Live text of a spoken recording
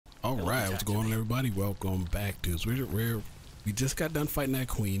All right, what's going on, everybody? Welcome back, dudes. We just got done fighting that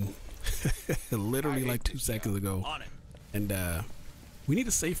queen, literally like 2 seconds ago, and we need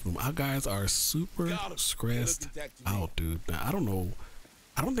a safe room. Our guys are super stressed out, dude. Now I don't know.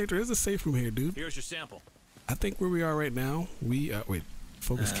 I don't think there is a safe room here, dude. Here's your sample. I think where we are right now, we wait,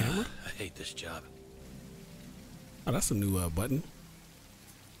 focus camera. I hate this job. Oh, that's a new button.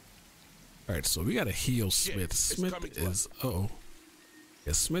 All right, so we got to heal Smith. Smith is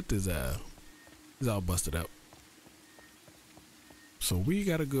yeah, Smith is he's all busted up. So we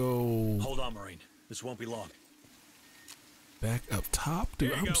gotta go. Hold on, Marine. This won't be long. Back up top,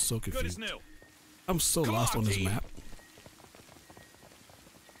 dude. I'm so confused. Good as new. I'm so lost on this map.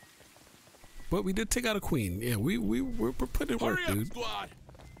 But we did take out a queen. Yeah, we're putting in work, dude. Squad.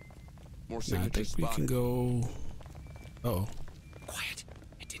 More Now, I think we can go. Uh-oh. Quiet.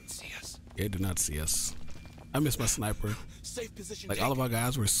 It didn't see us. Yeah, it did not see us. I missed my sniper. Safe position. Like all of our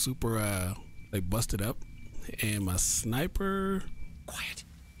guys were super like busted up, and my sniper. Quiet.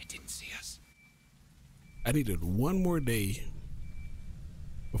 It didn't see us. I needed one more day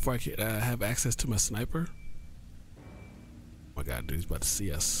before I could have access to my sniper. Oh my God, dude, he's about to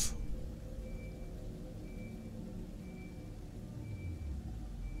see us.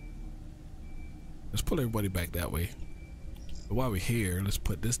 Let's pull everybody back that way. But while we're here, let's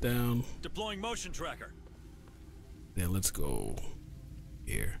put this down. Deploying motion tracker. Then let's go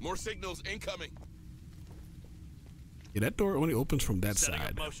here. More signals incoming. Yeah, that door only opens from that Setting side.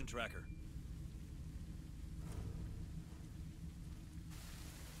 up motion tracker.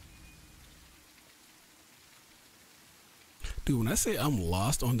 Dude, when I say I'm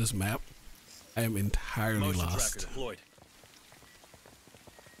lost on this map, I am entirely Motion lost. tracker deployed.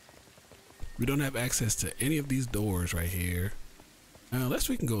 We don't have access to any of these doors right here. Unless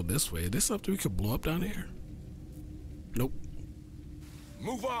we can go this way. Is this something we could blow up down here? Nope.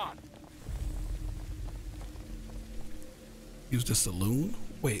 Move on. Use the saloon?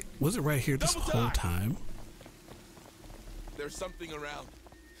 Wait, was it right here this whole time? There's something around.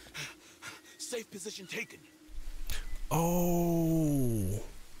 Safe position taken. Oh.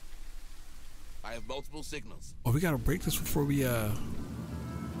 I have multiple signals. Oh, we gotta break this before we It's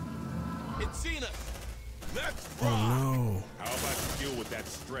seen us. Let's Oh no. How about you deal with that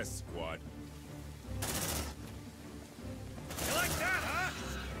stress, squad? You like that, huh?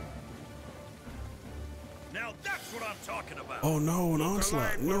 Now that's what I'm talking about. Oh no, an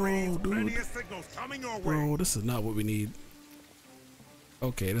onslaught. No, dude. Signals coming your way. Bro, this is not what we need.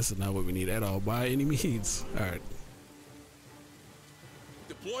 Okay, this is not what we need at all by any means. Alright.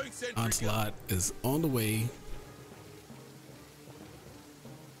 deploying sentry Onslaught is on the way.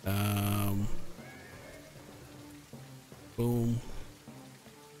 Boom.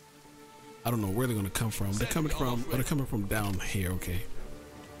 I don't know where they're gonna come from. They're coming from down here. Okay.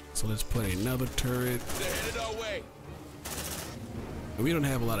 So let's play another turret. They're headed our way. And we don't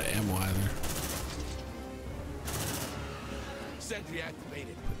have a lot of ammo either. Sentry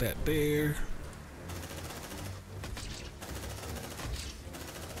activated. Put that there.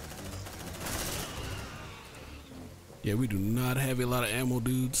 Yeah, we do not have a lot of ammo,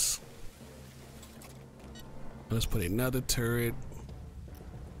 dudes. Let's put another turret.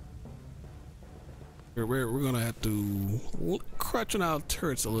 We're gonna have to crutch on our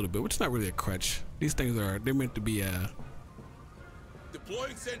turrets a little bit, which is not really a crutch. These things they're meant to be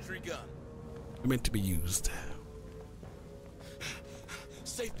Deploying sentry gun. they're meant to be used.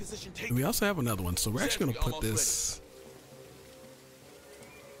 Safe position And taken. we also have another one, so we're actually gonna put this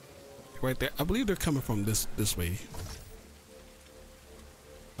right there. I believe they're coming from this way.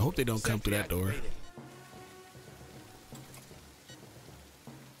 I hope they don't come through that door.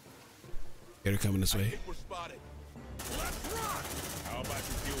 Yeah, they're coming this way. We're spotted. Let's run. How about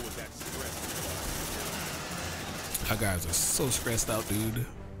you deal with that stress? Our guys are so stressed out, dude.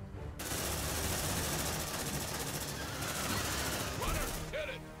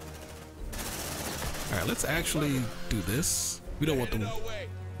 All right, let's actually do this. We don't want them.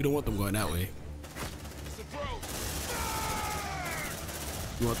 We don't want them going that way.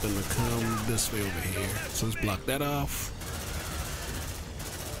 We want them to come this way over here. So let's block that off.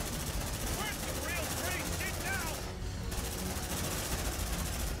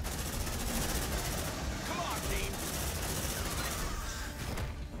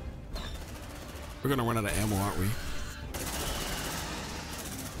 We're gonna run out of ammo, aren't we?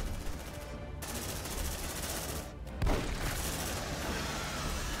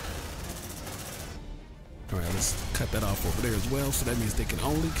 Alright, let's cut that off over there as well. So that means they can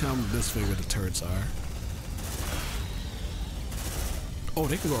only come this way where the turrets are. Oh,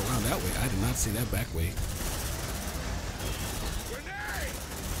 they can go around that way. I did not see that back way.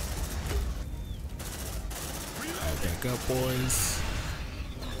 back up, boys.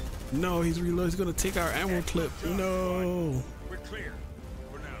 No, he's reloading. He's gonna take our ammo clip. No. We're clear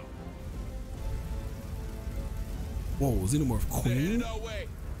for now. Whoa, Xenomorph They're Queen? headed our way.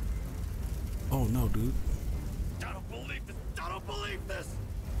 Oh no, dude. I don't believe this. I don't believe this.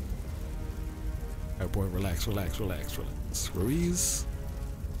 Alright, boy, relax, relax, relax, relax. Ruiz,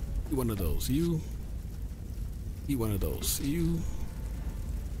 eat one of those. You eat one of those. You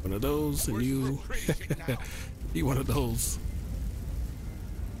one of those, and you eat one of those.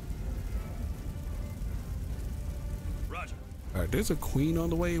 Roger. Alright, there's a queen on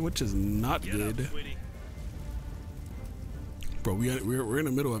the way, which is not Get good. up, sweetie. Bro, we're in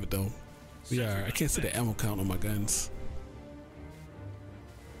the middle of it though. We are. I can't see the ammo count on my guns.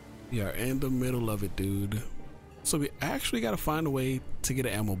 We are in the middle of it, dude. So we actually got to find a way to get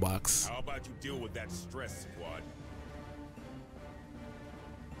an ammo box. How about you deal with that stress squad?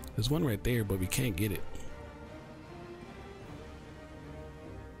 There's one right there, but we can't get it.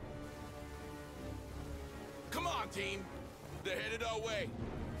 Come on, team. They're headed our way.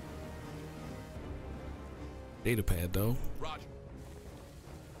 Data pad though. Roger.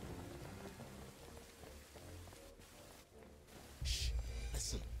 Shh.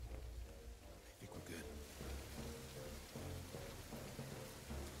 Listen. I think we're good.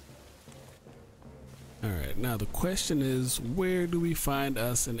 Alright, now the question is, where do we find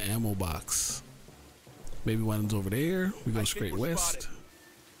us an ammo box? Maybe one's over there. We go I straight think we're west. spotted.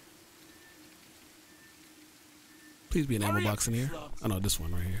 Please be an ammo Hurry up, box in here. slug. Oh no, this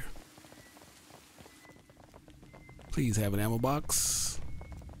one right here. Please have an ammo box.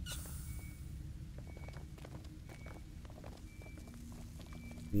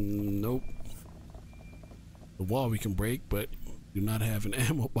 Nope. The wall we can break, but do not have an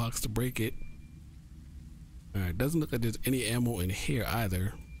ammo box to break it. Alright, doesn't look like there's any ammo in here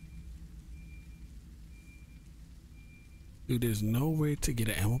either. Dude, there's no way to get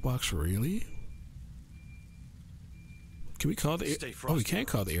an ammo box, really? Can we call the Stay oh, we frosty, can't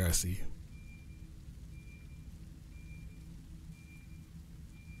call the ARC.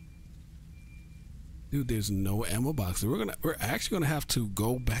 Dude, there's no ammo box. We're actually gonna have to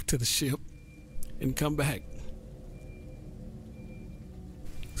go back to the ship and come back.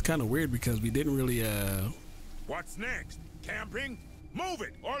 It's kind of weird because we didn't really What's next? Camping? Move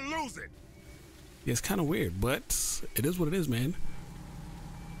it or lose it. yeah, it's kind of weird, but it is what it is, man.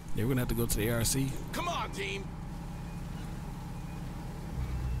 Yeah, we're gonna have to go to the ARC. Come on, team.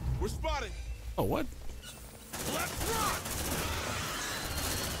 We're spotted. Oh, what? Let's rock.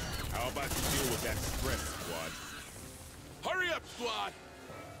 How about you deal with that stress squad? Hurry up, squad.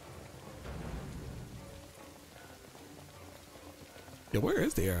 Yeah, where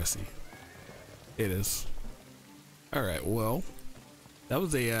is the ARC? It is. All right, well, that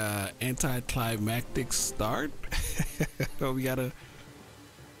was a anticlimactic start. So we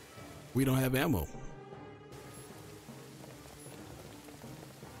don't have ammo.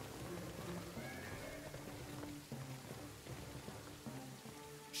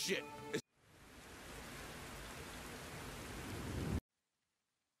 Shit.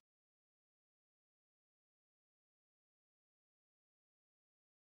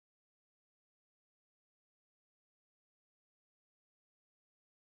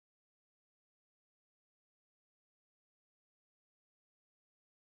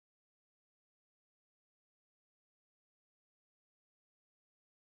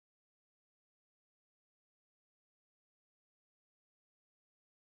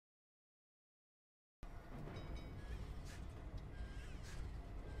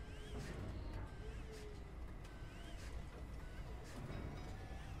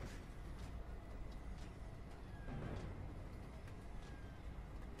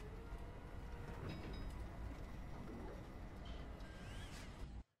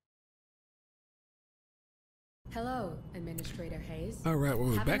 Hello, Administrator Hayes. All right, well,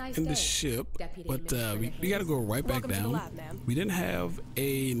 we're Have a back nice in the day, ship, Deputy but we Administrator got to go right back Welcome to the down. lab, ma'am. We didn't have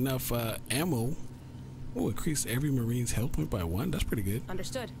enough ammo. Oh, increase every Marine's health point by 1. That's pretty good.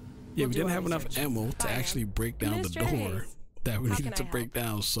 Understood. Yeah, We'll we do didn't our have enough research. ammo to Bye, ma'am. actually break down the Administrator door Hayes, that we how needed can to I break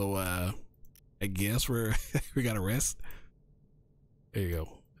down. So I guess we got to rest. There you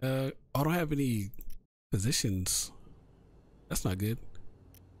go. I don't have any positions. That's not good.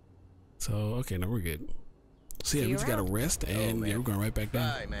 So okay, no, we're good. So yeah, See we you just gotta around. rest, and yeah, we're going right back down.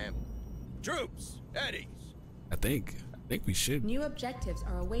 Aye, ma'am. Troops, at ease. I think we should New objectives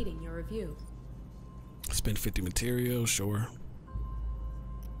are awaiting your review. spend 50 materials, sure.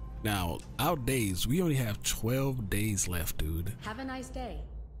 Now, our days, we only have 12 days left, dude. Have a nice day,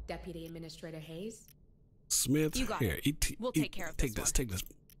 Deputy Administrator Hayes. Smith, You got here, it. We'll take care of take this this.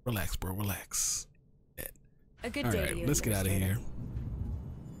 Relax, bro, relax. A good All day to right, you, let's get out of Administrator. here.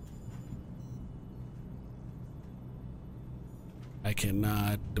 I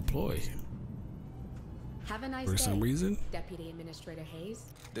cannot deploy Have a nice for day, some reason. Deputy Administrator Hayes.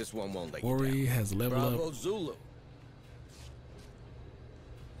 This one won't let you Ori down. has leveled Bravo up. Zulu.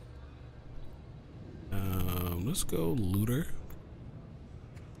 Let's go looter.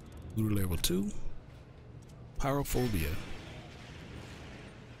 Looter level 2. Pyrophobia.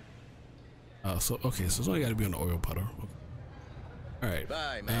 So it's only got to be on the oil puddle. Okay. All right.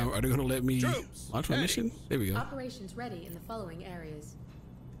 Bye, man. Are they gonna let me Troops, launch my mission? headings. There we go. Operations ready in the following areas.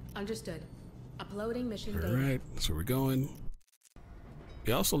 Understood. Uploading mission All data. right, that's where we're going.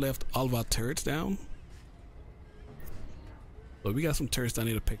 We also left all of our turrets down. But we got some turrets I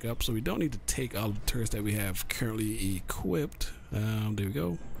need to pick up, so we don't need to take all the turrets that we have currently equipped. There we go.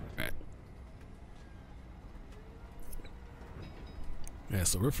 All right. Yeah,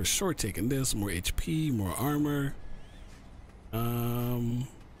 so we're for sure taking this. More HP, more armor.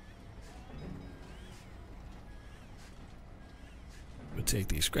 We'll take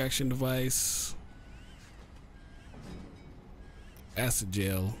the extraction device, acid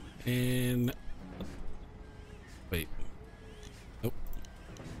gel, and wait. Nope.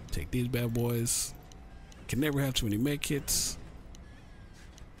 Take these bad boys. Can never have too many med kits.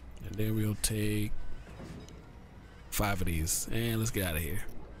 And then we'll take 5 of these. And let's get out of here.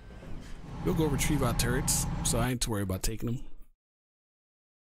 We'll go retrieve our turrets, so I ain't to worry about taking them.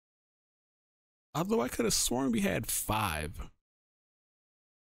 Although I could have sworn we had 5.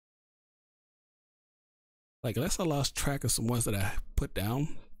 Like, unless I lost track of some ones that I put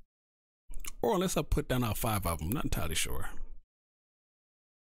down. Or unless I put down all 5 of them. Not entirely sure.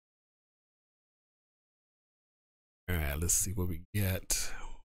 Alright, let's see what we get.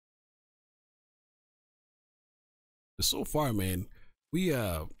 So far, man, we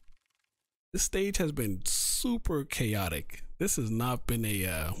this stage has been super chaotic. This has not been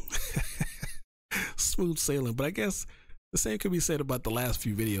a smooth sailing, but I guess the same could be said about the last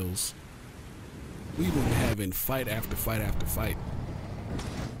few videos. We've been having fight after fight after fight.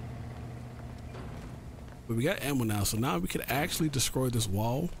 But we got ammo now, so now we can actually destroy this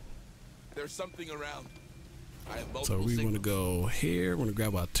wall. There's something around. I have So multiple we want to signals. go here. We're going to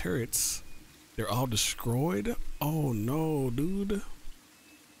grab our turrets. They're all destroyed. Oh no, dude.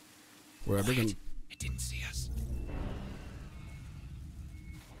 Where they're gonna... It didn't see us.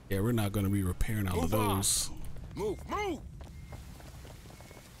 Yeah, we're not going to be repairing all of Move on. those. Move, move!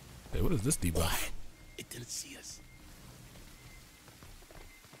 Hey, what is this debuff? It didn't see us.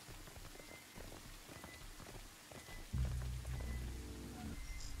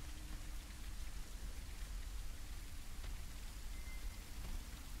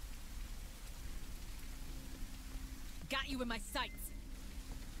 Got you in my sights.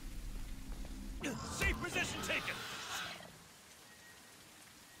 Safe position taken.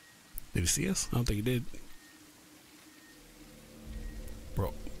 Did he see us? I don't think he did.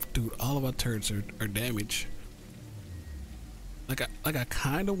 Bro, dude, all of our turrets are damaged. Like I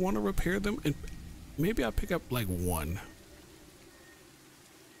kind of want to repair them, and maybe I'll pick up like 1.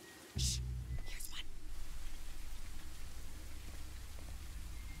 Shh. Here's one.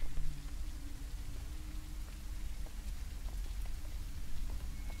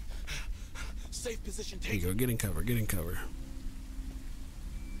 Safe position There you taken. go. Get in cover. Get in cover.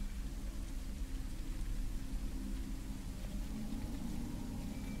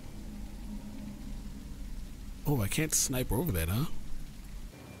 Oh, I can't snipe over that, huh?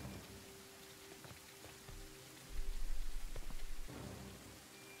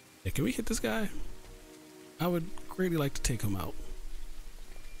 Yeah, can we hit this guy? I would greatly like to take him out.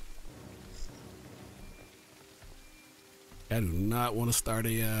 I do not want to start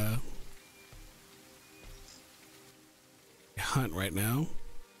a hunt right now.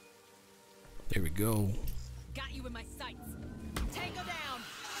 There we go. Got you in my sights. Tango down.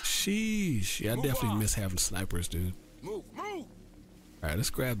 Sheesh. Yeah, I Move definitely on. miss having snipers, dude. Move, move! Alright, let's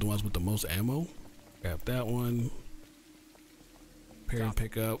grab the ones with the most ammo. Grab that one. Pair and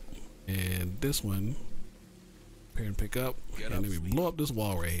pick up. And this one. Pair and pick up. Get And up, then we sweet. blow up this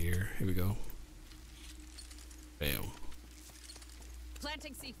wall right here. Here we go. Bam.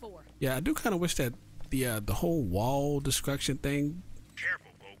 Planting C4. Yeah, I do kind of wish that the whole wall destruction thing Careful,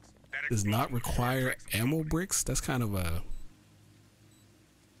 folks. That does not explosion require reflects ammo something. bricks. That's kind of a...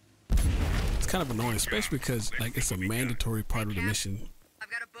 It's kind of annoying, especially because like it's a mandatory part of the mission. I've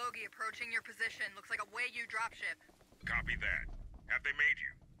got a bogey approaching your position. Looks like a Weyland-Yutani dropship. Copy that. Have they made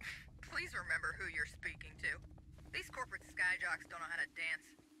you? Please remember who you're speaking to. These corporate skyjocks don't know how to dance.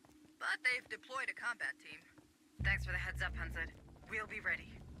 But they've deployed a combat team. Thanks for the heads up, Hunted. We'll be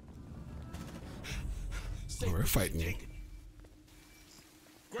ready. Oh, we're fighting.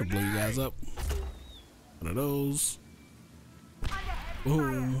 We'll blow you guys up. One of those.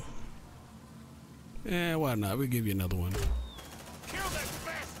 Boom. Yeah, why not? We'll give you another one. Kill that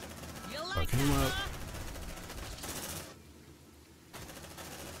bastard! Fuck him up.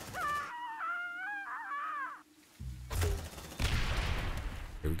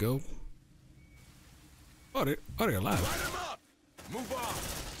 Here we go. Oh, they're alive. Light him up! Move on!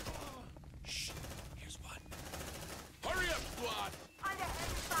 Shh, here's one. Hurry up, squad!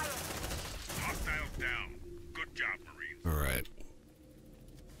 Hostiles down. Good job, Marines. All right.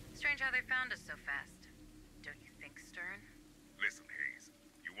 Strange how they found us so fast. Don't you think, Stern? Listen, Hayes.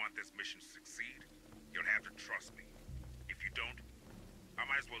 You want this mission to succeed? You'll have to trust me. If you don't, I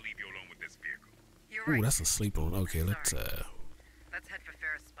might as well leave you alone with this vehicle. You're Ooh, right. that's a sleeper one. Okay, let's Let's head for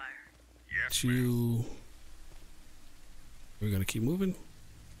Ferris Spire. Yes, ma'am. you. We're gonna keep moving.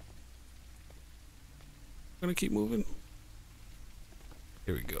 Gonna keep moving.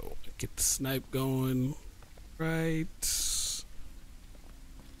 Here we go. Get the snipe going. Right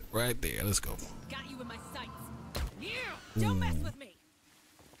there. Let's go. Got you in my sights. Yeah! Don't mess with me.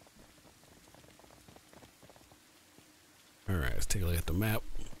 All right, let's take a look at the map.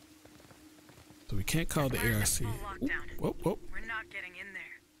 So we can't call the ARC. Full lockdown. Whoop, whoop. We're not getting in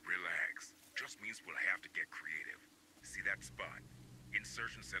there. Relax. Just means we'll have to get creative. See that spot?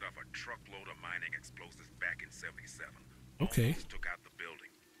 Insurgents set off a truckload of mining explosives back in 77. Okay. Almost took out the building,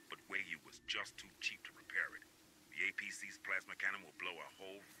 but Weyland was just too cheap to repair it. The APC's plasma cannon will blow a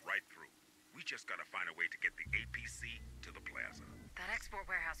hole right through. We just gotta find a way to get the APC to the plaza. That export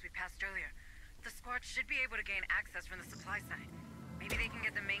warehouse we passed earlier. The squad should be able to gain access from the supply side. Maybe they can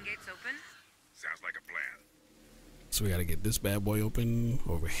get the main gates open? Sounds like a plan. So we gotta get this bad boy open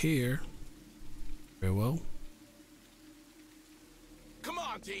over here. Very well. Come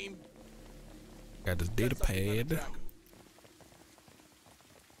on, team! Got this data Got something on the pad. track.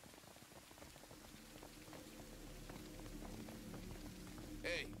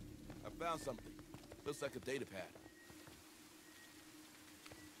 Hey, I found something. Looks like a data pad.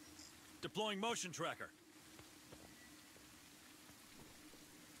 Deploying motion tracker.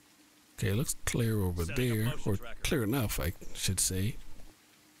 Okay, it looks clear over Setting up there, motion or tracker. clear enough, I should say.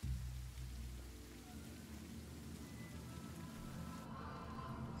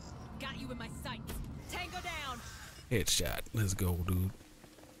 Got you in my sights. Tango down. Headshot. Let's go, dude.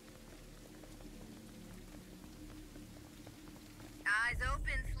 Eyes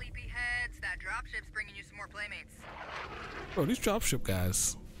open, sleepyheads. That dropship's bringing you some more playmates. Bro, these dropship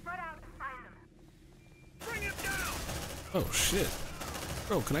guys. Spread out and find them. Bring him down! Oh shit.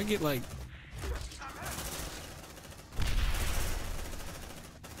 Bro, can I get like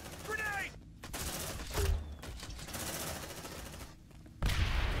Grenade!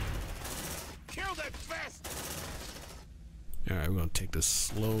 Kill that bastard! Alright, we're gonna take this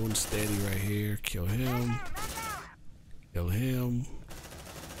slow and steady right here. Kill him. Kill him.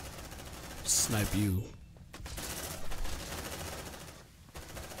 Snipe you.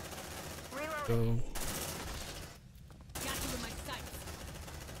 Go. Got you in my sights.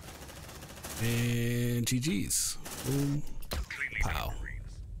 And GG's. Boom. Completely Pow. done,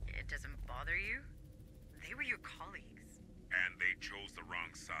 Marines. It doesn't bother you? They were your colleagues. And they chose the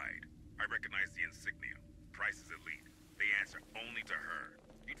wrong side. I recognize the insignia. Price is elite. They answer only to her.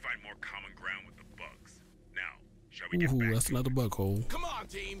 You'd find more common ground with the bugs. Now, shall we get Ooh, back that's to another it? bug hole. Come on,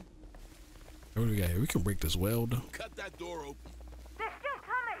 team! What do we got here? We can break this weld. Cut that door open. They're still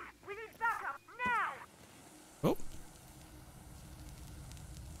coming! We need backup, now! Oh.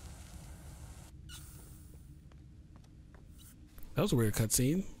 That was a weird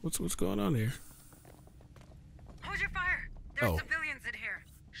cutscene. What's going on here? Hold your fire! There Oh. are civilians in here.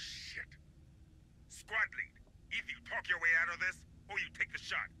 Shit. Squad lead, either you talk your way out of this, or you take the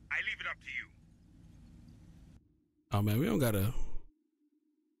shot. I leave it up to you. Oh man, we don't gotta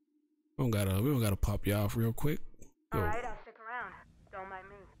pop you off real quick. Yo. Alright, I'll stick around. Don't mind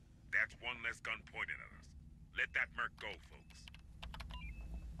me. That's one less gun pointed at us. Let that merc go,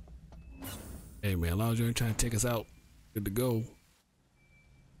 folks. Hey man, as long as you ain't trying to take us out, good to go.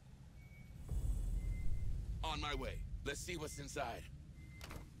 On my way. Let's see what's inside.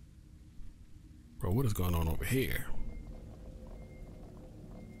 Bro, what is going on over here?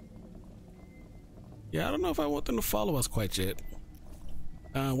 Yeah, I don't know if I want them to follow us quite yet.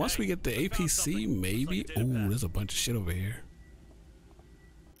 Once we get the APC, maybe. Ooh, there's a bunch of shit over here.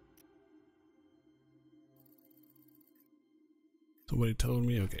 Somebody told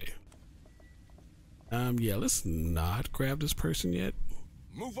me, okay. Yeah, let's not grab this person yet.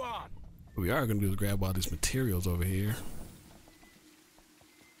 Move on! What we are gonna do is grab all these materials over here.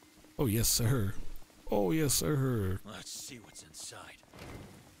 Oh yes, sir. Oh, yes, sir. Let's see what's inside.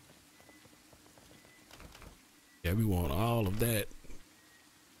 Yeah, we want all of that.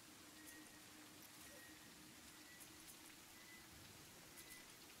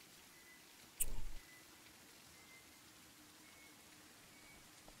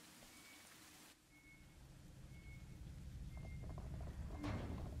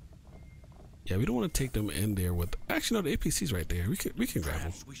 Yeah, we don't want to take them in there with. Actually, no, the APC's right there. We can grab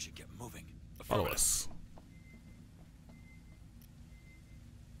them. Perhaps we should get moving. Follow us.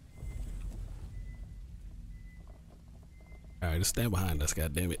 All right, just stand behind us.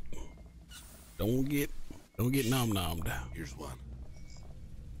 God damn it! Don't get nom-nommed. Here's one.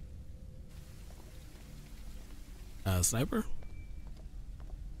 Sniper.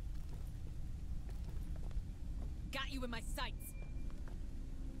 Got you in my sights.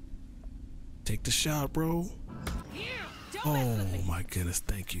 Take the shot, bro. Here, don't mess with Oh me. my goodness,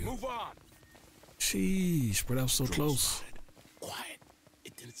 thank you. Move on. Sheesh, bro, that was so close. Spotted. Quiet.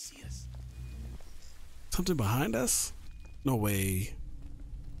 It didn't see us. Something behind us? No way.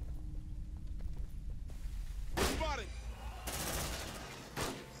 Spotted.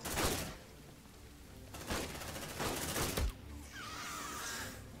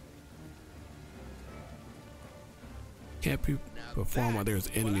 Can't perform while there's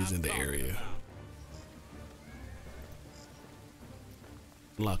enemies in the area.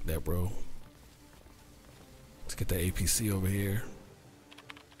 Lock that, bro. Let's get that APC over here.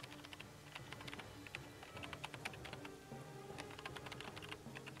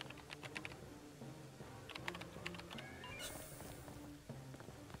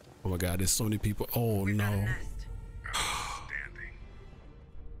 Oh my God, there's so many people. Oh no. Outstanding.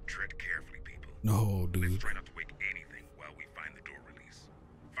 Tread carefully, people. No, Let's dude. try not to wake anything while we find the door release.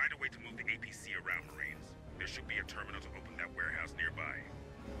 Find a way to move the APC around, Marines. There should be a terminal to open that warehouse nearby.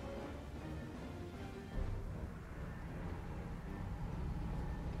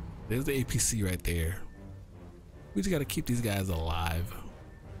 There's the APC right there. We just gotta keep these guys alive.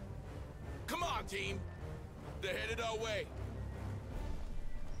 Come on, team. They're headed our way.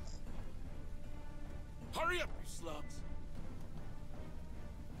 Hurry up, you slugs.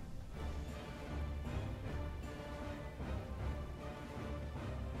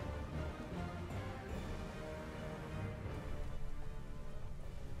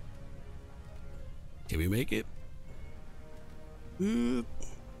 Can we make it?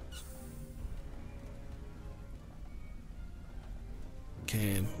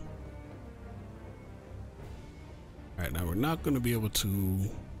 Can. All right, now we're not going to be able to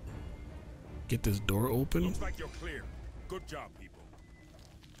get this door open Looks like you're clear. Good job, people.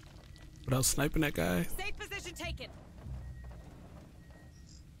 without sniping that guy. Safe position taken.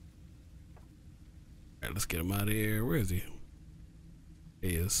 All right, let's get him out of here. Where is he? He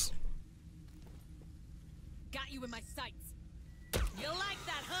is. Got you in my sights. You like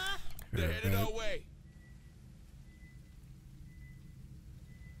that, huh? They're All headed right. our way.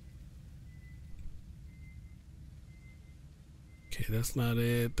 Okay, that's not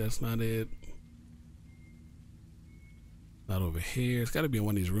it. That's not it. Not over here. It's got to be in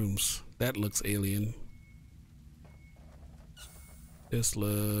one of these rooms. That looks alien. This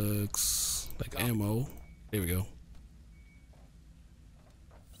looks like ammo. There we go.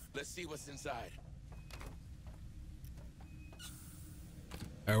 Let's see what's inside.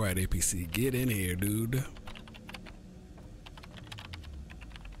 All right, APC, get in here, dude.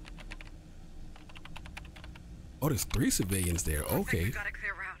 Oh, there's 3 civilians there. Looks like Okay. we've got a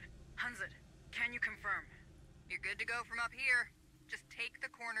clear route. Hunzit, can you confirm? You're good to go from up here. Just take the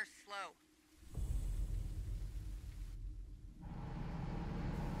corners slow.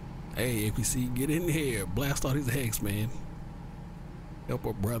 Hey, APC, get in here. Blast all these eggs, man. Help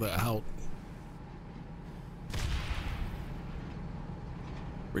a brother out.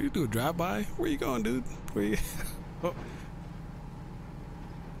 Where you do a drive-by? Where you going, dude? Where you? Oh.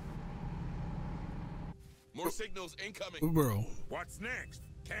 More signals incoming. Bro, What's next?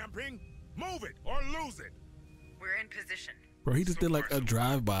 Camping? Move it or lose it. We're in position. bro, he just did like far, a so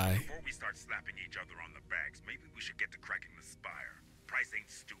drive-by. Before we start slapping each other on the backs, maybe we should get to cracking the spire. Price ain't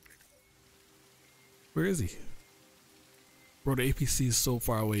stupid. Where is he? Bro, the APC is so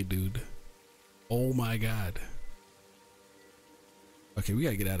far away, dude. Oh my God. Okay, we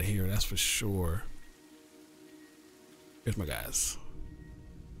gotta get out of here, that's for sure. Here's my guys.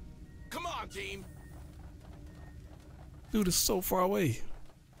 Come on, team. Dude, it's so far away.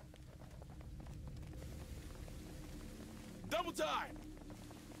 Double time.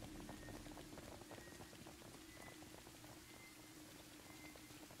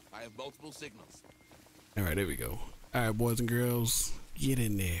 I have multiple signals. All right, there we go. All right, boys and girls, get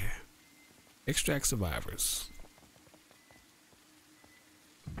in there. Extract survivors.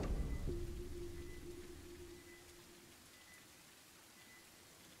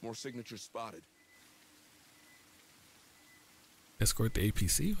 More signatures spotted. Escort the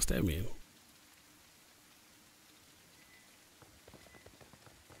APC? What's that mean?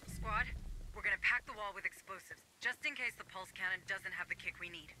 Squad, we're gonna pack the wall with explosives, just in case the pulse cannon doesn't have the kick we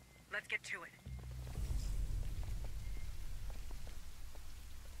need. Let's get to it.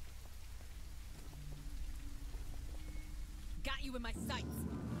 Got you in my sights.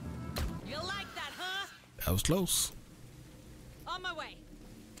 You like that, huh? That was close. On my way.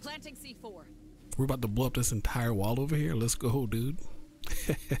 Planting C4. We're about to blow up this entire wall over here. Let's go, dude.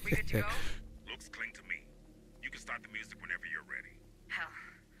 We good to go? Looks clean to me. You can start the music whenever you're ready. Hell,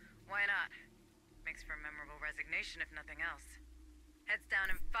 why not? Makes for a memorable resignation if nothing else. Heads down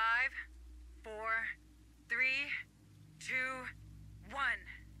in 5, 4, 3, 2, 1.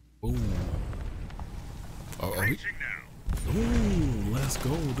 Boom. Oh, Reaching now. ooh, let's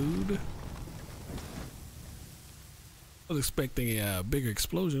go, dude. I was expecting a bigger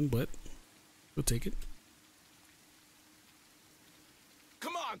explosion, but we'll take it.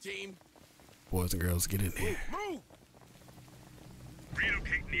 Come on, team. Boys and girls, get in here. Move.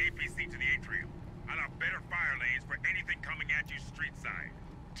 Relocating the APC to the atrium. Allow better fire lanes for anything coming at you street side.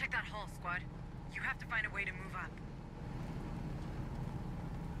 Check that hall, squad. You have to find a way to move up.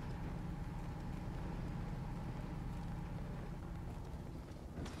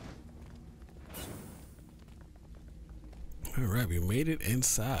 All right, we made it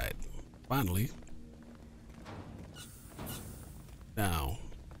inside. Finally. Now,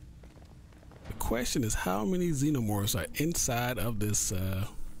 the question is, how many Xenomorphs are inside of this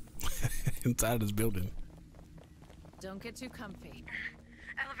inside of this building? Don't get too comfy.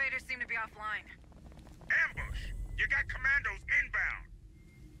 Elevators seem to be offline. Ambush! You got commandos inbound!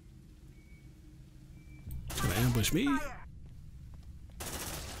 Trying to ambush me?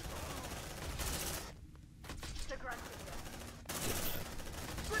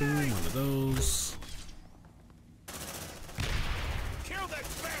 Boom, one of those. Kill that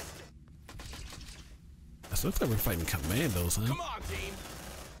bastard. So looks like we're fighting commandos, huh? Come on, team.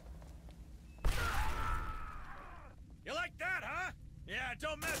 You like that, huh? Yeah,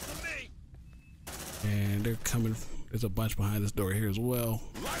 don't mess with me. And they're coming. There's a bunch behind this door here as well.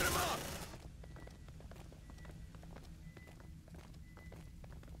 Light them up.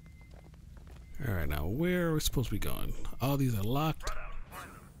 All right, now where are we supposed to be going? All these are locked.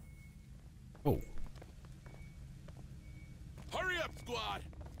 Oh, Hurry up, squad.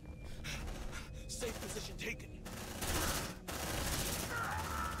 Safe position taken.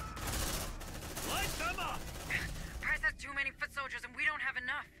 Light them up. Price has too many foot soldiers and we don't have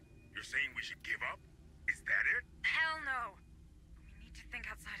enough. You're saying we should give up? Is that it? Hell no. We need to think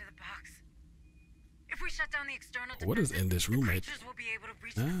outside of the box. If we shut down the external what is in this room, the mate? creatures will be able to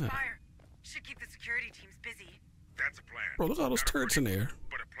reach the spire. Should keep the security teams busy. That's a plan. bro, look at all those Not a turrets in there.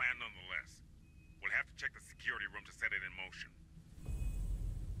 But a plan nonetheless. We'll have to check the security room to set it in motion.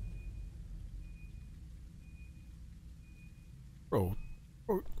 Bro,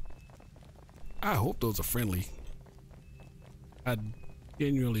 I hope those are friendly. I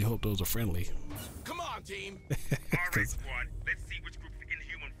genuinely hope those are friendly. Come on, team. All right, squad. Let's see which group of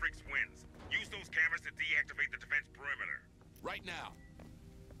inhuman freaks wins. Use those cameras to deactivate the defense perimeter. Right now.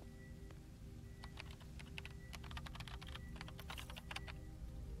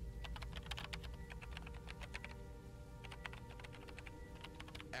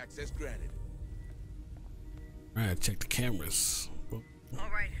 Access granted. All right, check the cameras. Well, All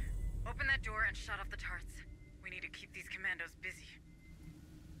right. Open that door and shut off the turrets. We need to keep these commandos busy.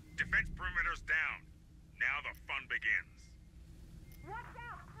 Defense perimeter's down. Now the fun begins.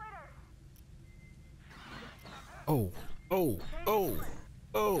 oh, oh, oh,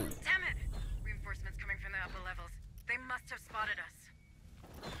 oh. Damn it! Reinforcements coming from the upper levels. They must have spotted us.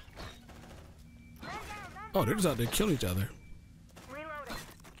 Oh, they're just out there killing each other.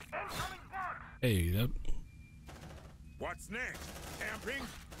 Hey, that, What's next? Camping?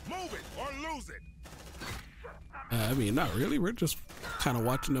 Move it or lose it. I mean, not really. We're just kind of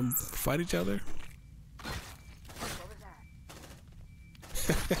watching them fight each other.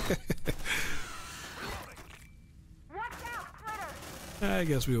 I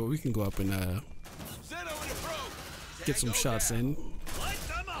guess we can go up and get some shots in. Light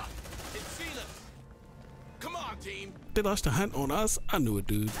them up. It's Cena. Come on, team. They lost the hunt on us. I knew it,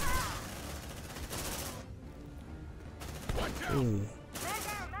 dude. Watch out. Ooh.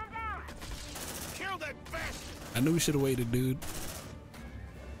 Kill that bastard. I knew we should have waited, dude.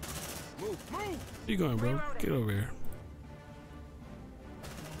 Move, move. Where you going, bro? Get over here.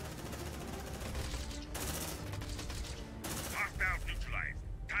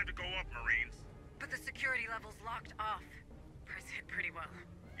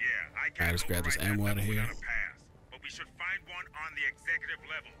 can't let's grab this override ammo that out of level here. without a pass, but we should find one on the executive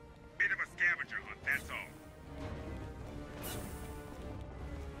level. Bit of a scavenger hunt, that's all.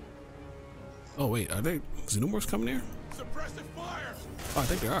 Oh wait, are they Xenomorphs coming here? Suppressive fire! Oh, I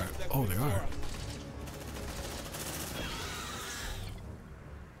think they are. Oh, they are.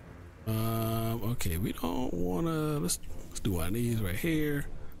 Okay, we don't wanna. Let's do one of these right here.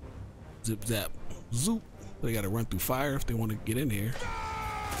 Zip zap zoop. They gotta run through fire if they want to get in here.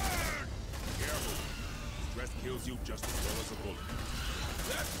 Careful. Stress kills you just as well as a bullet.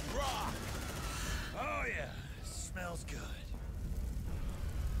 Let's rock! Oh yeah, smells good.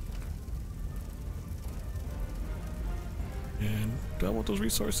 And do I want those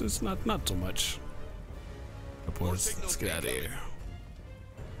resources? Not so much. Let's get out of here.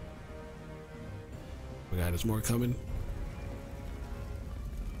 We got there's more coming.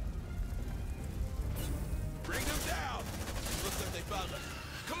 Bring them down! Looks like they found us.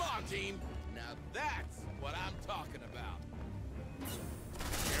 Come on, team! Now that's what I'm talking about.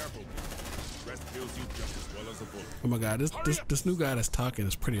 Careful. Stress kills you just as well as a bullet. Oh my god, this new guy that's talking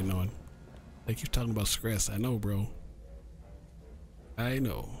is pretty annoying. They keep talking about stress. I know, bro. I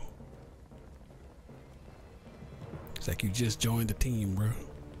know. It's like you just joined the team, bro.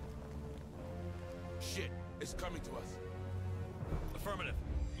 Shit, it's coming to us. Affirmative.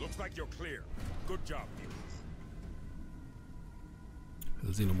 Looks like you're clear. Good job, team.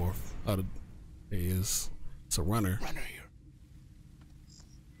 The Xenomorph. Oh, there he is. It's a runner. Runner here.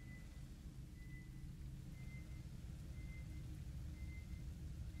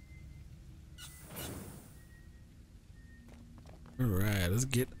 All right, let's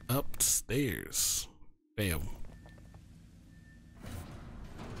get upstairs. Bam.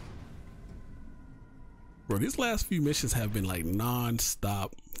 Bro, these last few missions have been like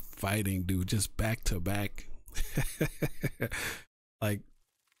non-stop fighting, dude. Just back to back. Like,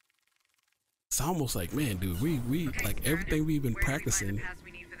 it's almost like, man, dude, we Okay, like Sergeant, everything we've been where do we find practicing. the pass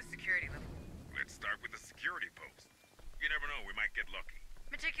we need for the security level? Let's start with the security post. You never know, we might get lucky.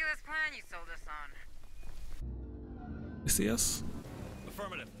 Meticulous plan you sold us on. You see us?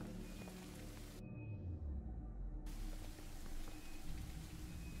 Affirmative.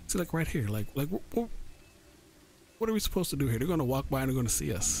 See, like right here, like what are we supposed to do here? They're gonna walk by and they're gonna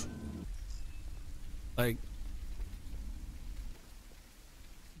see us. Like,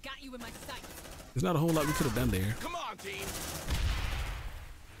 Got you in my sights. there's not a whole lot we could have done there. Come on, team.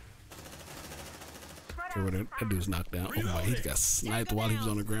 Okay, where that dude's knocked down. Oh my, he got sniped while he was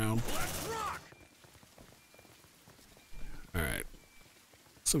on the ground. Let's rock! All right.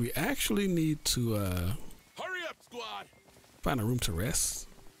 So we actually need to Hurry up, squad! find a room to rest.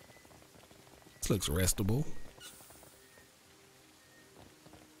 This looks restable.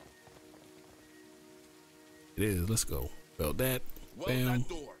 It is. Let's go. Build that. Weld Bam. that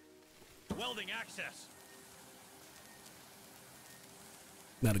door. Welding access.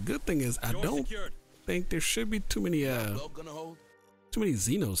 Now the good thing is I Door don't secured. think there should be too many Weld gonna hold?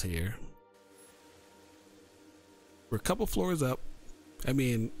 Xenos here. We're a couple floors up. I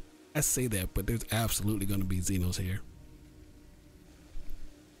mean, I say that, but there's absolutely going to be Xenos here.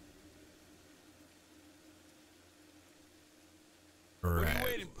 All What are you right,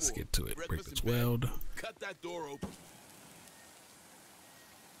 waiting let's for? get to it. Break Breakfast this in bed? weld. Cut that door open.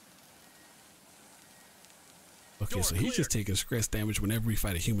 Okay, Door so he's clear. just taking stress damage whenever we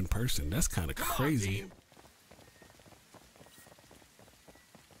fight a human person. That's kind of Come on, crazy. team.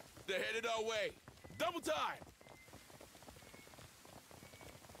 They're headed our way. Double time.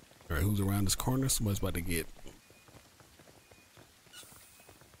 All right, who's around this corner? Somebody's about to get.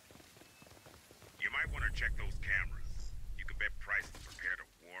 You might want to check those cameras. You can bet Price is prepared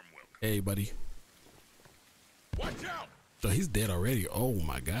a warm welcome. Hey, buddy. Watch out. So he's dead already. Oh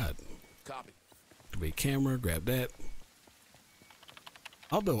my God. Copy. Activate camera. Grab that.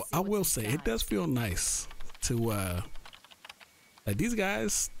 Although I will say it does feel nice to like these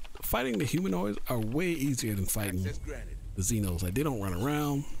guys fighting the humanoids are way easier than fighting Access granted. the Xenos. Like they don't run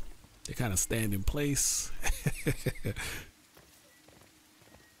around. They kind of stand in place.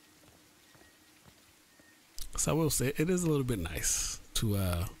 So I will say it is a little bit nice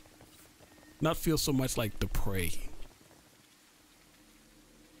to not feel so much like the prey.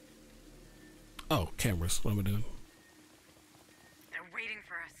 Oh, cameras. What am I doing? They're waiting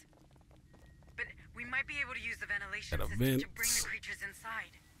for us. But we might be able to use the ventilation Got system to bring vents. the creatures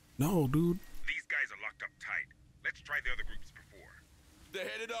inside. No, dude. These guys are locked up tight. Let's try the other groups before. They're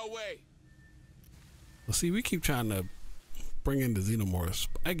headed our way. Well, see, we keep trying to bring in the Xenomorphs.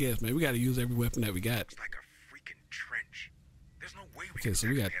 I guess, man, we got to use every weapon that we got. Looks like a freaking trench. There's no way we Okay, can so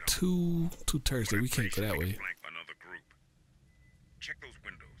we got tackle head on. two turrets But that we I'm pretty can't go sure that we way. can flank another group. Check those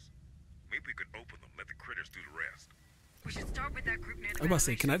windows. We should start with that group near the I'm about to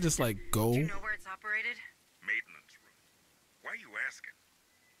say, can I just like go? Do you know where it's operated? Maintenance room. Why are you asking?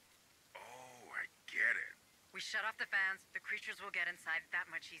 Oh, I get it. We shut off the fans, the creatures will get inside that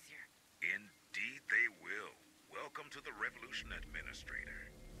much easier. Indeed they will. Welcome to the Revolution, Administrator.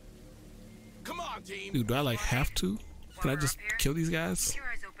 Come on, team. Dude, do I like have to? Can I While we're just up here, kill these guys? keep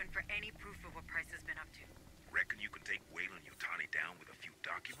your eyes open for any proof of what Price has been up to. Reckon you can take Weyland-Yutani down with a few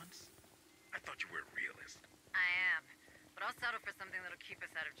documents? I thought you were a realist. I am, but I'll settle for something that'll keep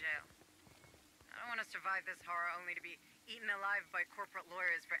us out of jail. I don't want to survive this horror only to be eaten alive by corporate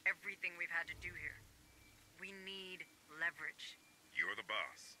lawyers for everything we've had to do here. We need leverage. You're the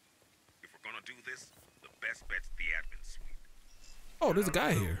boss. If we're gonna do this, the best bet's the admin suite. Oh, there's a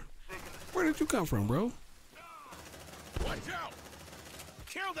guy here. Where did you come from, bro? Watch out!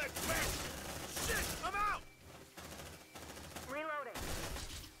 Kill that bitch! Shit, I'm out! Reloading.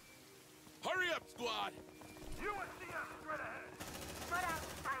 Hurry up, squad! USDF straight ahead. Spread out,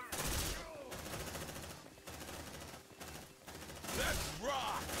 Let's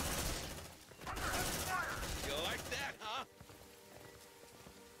rock! You like that, huh?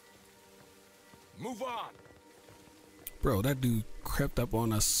 Move on! Bro, that dude crept up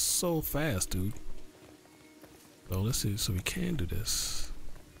on us so fast, dude. So let's see, so we can do this.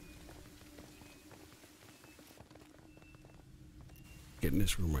 Get in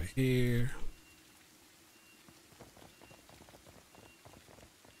this room right here.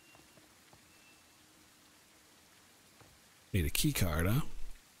 Need a key card, huh?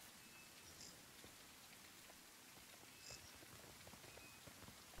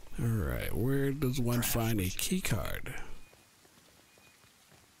 Alright, where does one find a key card?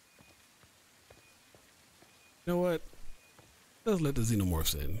 You know what? Let's let the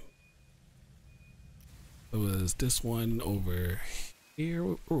Xenomorphs in. It was this one over here.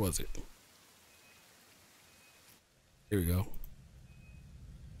 Where was it? Here we go.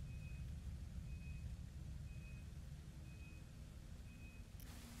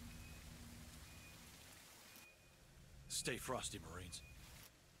 Stay frosty, Marines.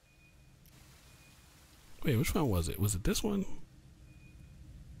 Wait, which one was it? Was it this one?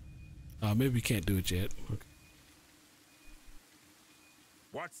 Maybe we can't do it yet. Okay.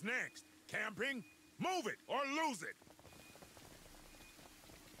 What's next? Camping? Move it or lose it!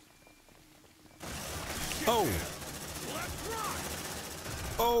 Oh! Let's rock!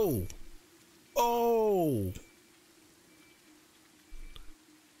 Oh! Oh!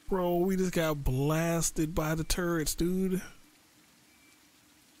 Bro, we just got blasted by the turrets, dude.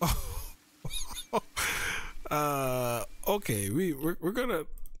 Okay, we're gonna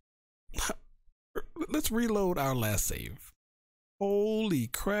let's reload our last save. Holy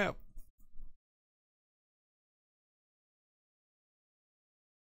crap.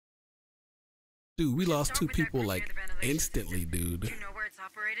 Dude, we lost two people like instantly, dude. Do you know where it's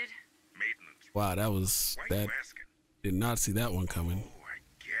operated? Maintenance. Wow, that was Why that you asking? did not see that one coming. Oh, I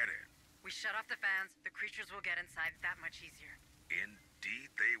get it. We shut off the fans, the creatures will get inside that much easier. Indeed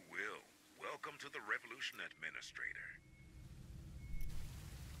they will. Welcome to the Revolution, Administrator.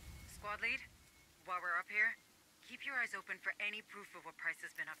 Squad lead, while we're up here, keep your eyes open for any proof of what Price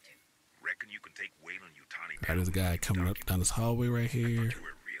has been up to. Reckon you can take Weyland-Yutani Got down this with a guy few coming up down this hallway right documents? I here. thought you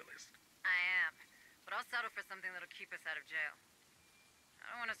were a realist. I am, but I'll settle for something that'll keep us out of jail.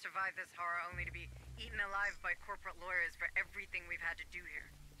 I don't want to survive this horror only to be eaten alive by corporate lawyers for everything we've had to do here.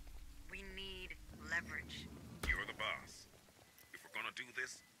 We need leverage. You're the boss. If we're gonna do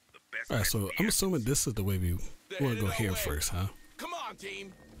this, the best Alright, bet's so the I'm assuming admin this is the way we want to go here first, huh? Come on, team!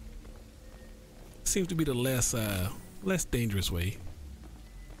 Seems to be the less dangerous way.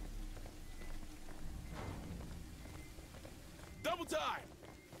 Double time!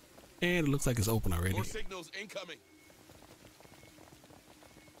 And it looks like it's open already. More signals incoming.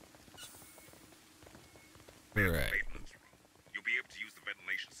 Alright. maintenance room. You'll be able to use the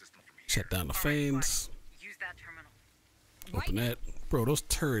ventilation system from here. Shut down the All right, fans. squad, use that terminal. Open that. Bro, those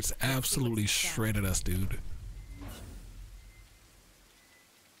turrets absolutely shredded us, dude.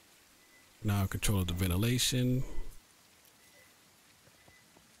 Now control of the ventilation.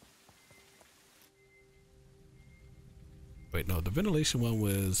 Wait, no, the ventilation one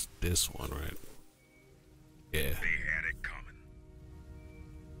was this one, right? Yeah. They had it coming.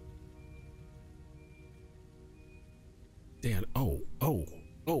 Damn. Oh.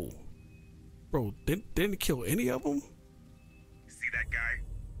 Bro, didn't kill any of them? See that guy?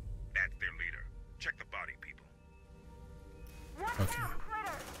 That's their leader. Check the body, people. Okay.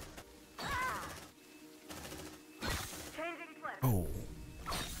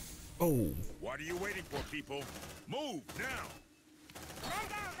 Oh. What are you waiting for, people? Move now!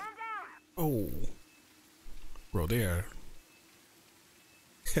 Oh. Bro, they're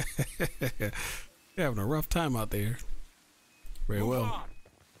having a rough time out there. Very Move well. on.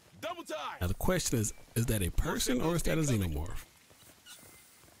 Double time. Now the question is that a person or is that a xenomorph?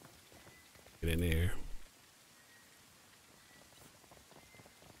 Get in there.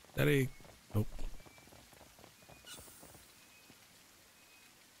 That a nope.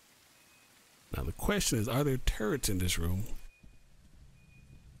 Now the question is, are there turrets in this room?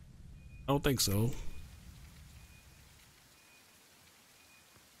 I don't think so.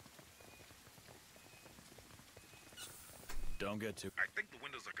 Don't get too. I think the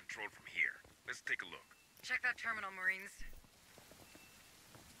windows are controlled from here. Let's take a look. Check that terminal, Marines.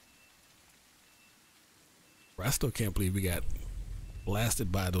 Bro, I still can't believe we got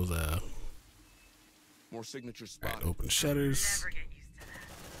blasted by those More signatures all right, spotted. open shutters. Never get used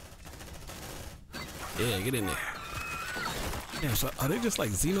to that. Yeah, get in there. Yeah, so are they just like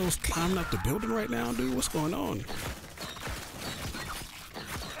Xenos climbing up the building right now, dude? What's going on?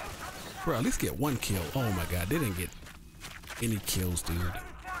 Bro, at least get one kill. Oh my god, they didn't get any kills, dude.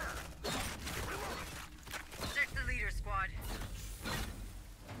 Search the leader, squad.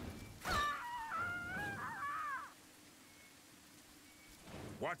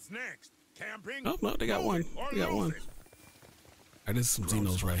 What's next? Camping? Oh no, they got one. They got one. Alright, there's some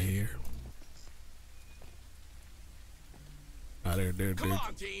Xenos right here. Ah, they're Come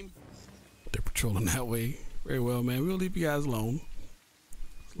on, team. patrolling that way. Very well, man. We'll leave you guys alone.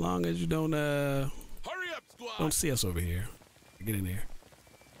 As long as you don't Hurry up, squad. don't see us over here. Get in there.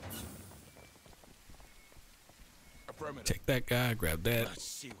 Affirmative. Check that guy, grab that. Let's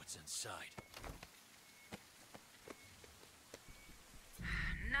see what's inside.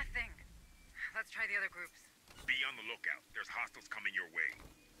 Nothing. Let's try the other groups. Be on the lookout. There's hostiles coming your way.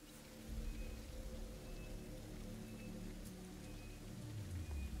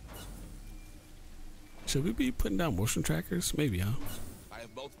 Should we be putting down motion trackers? Maybe, huh? I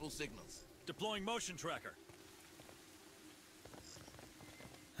have multiple signals. Deploying motion tracker.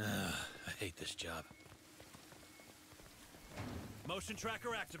 I hate this job. Motion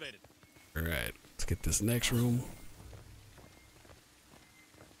tracker activated. Alright, let's get this next room.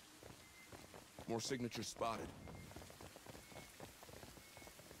 More signatures spotted.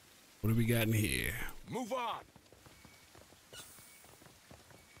 What do we got in here? Move on.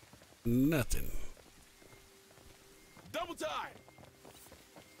 Nothing. Double time.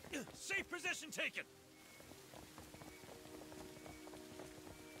 Safe position taken.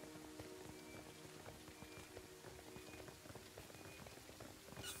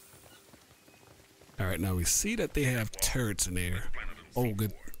 Alright, now we see that they have turrets in there. Oh,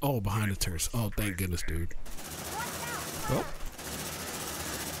 good. Oh, behind the turrets. Oh, thank goodness, dude. Oh.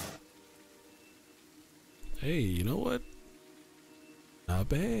 Hey, you know what? Not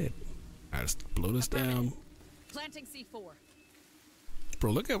bad. Alright, let's blow this down. Planting C4.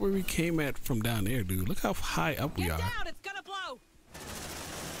 Bro, look at where we came at from down there, dude. Look how high up we Get are. down, it's gonna blow.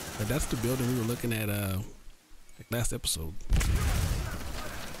 Like, that's the building we were looking at like last episode.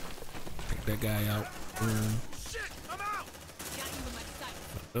 Take that guy out. Shit, I'm out. Got you in my sights.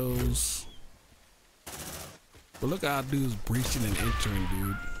 Those. But look how dudes breaching and entering,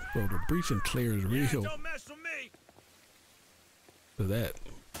 dude. Bro, the breach and clear is real. Don't mess with me. Look at that.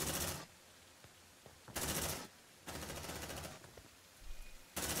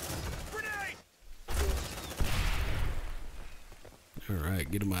 Grenade. Alright,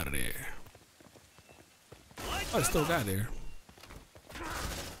 get him out of there. Light Oh, I still got there.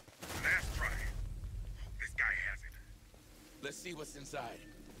 Last try. This guy has it. Let's see what's inside.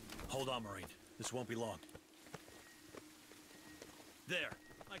 Hold on, Marine. This won't be long. There.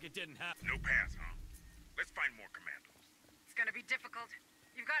 Like it didn't happen. No pass, huh? Let's find more commandos. It's gonna be difficult.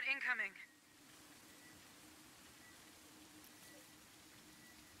 You've got incoming.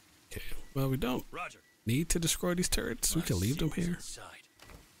 Okay. Well, we don't Roger. need to destroy these turrets. We can leave them here. Inside.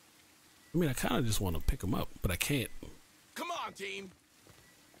 I mean, I kind of just want to pick them up, but I can't. Come on, team.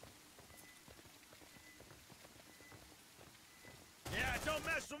 Yeah, don't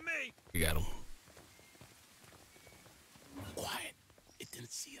mess with me. We got them. Quiet. It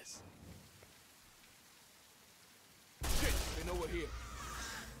didn't see us. Shit, they know we're here.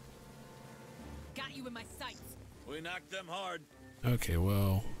 Got you in my sights. We knocked them hard. Okay,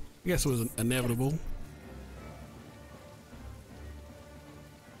 well, I guess it was inevitable.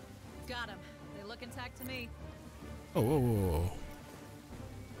 Got him. They look intact to me. Oh, whoa, whoa, whoa.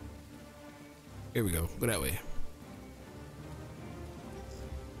 Here we go. Go that way.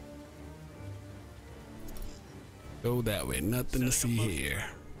 Go that way. Nothing to see here.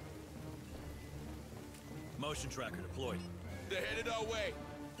 Motion tracker deployed. They're headed our way.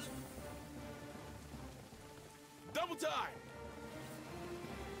 Double time!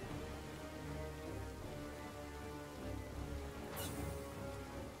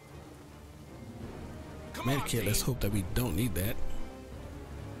 Come on, Medkit, let's team. hope that we don't need that.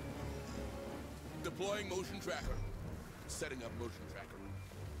 Deploying motion tracker. Setting up motion tracker.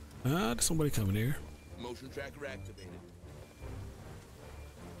 There's somebody coming here. Motion tracker activated.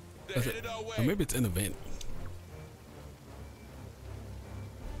 They're That's it. headed our way. Or maybe it's in a vent.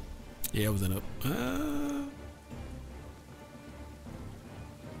 Yeah, it was in a.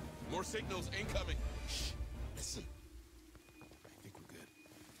 More signals incoming. Shh. Listen. I think we're good.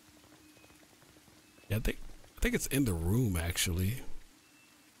 Yeah, I think it's in the room actually.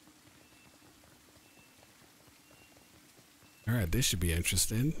 All right, this should be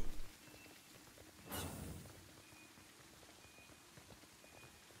interesting.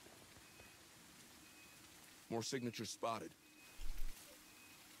 More signatures spotted.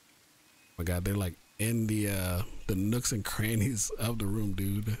 Oh my God, they're like in the nooks and crannies of the room,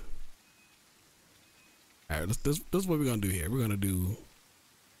 dude. All right, this is what we're gonna do here. We're gonna do.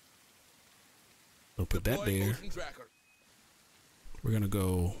 We'll put that Deploying there. motion tracker. We're gonna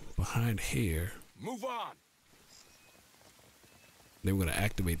go behind here. Move on. Then we're gonna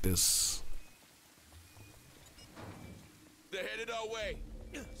activate this. They're headed our way.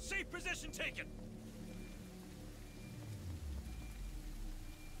 Safe position taken.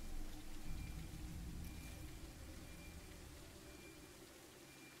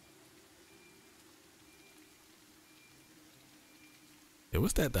 Hey,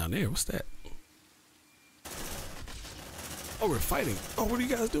 what's that down there? What's that? Oh, we're fighting. Oh, what are you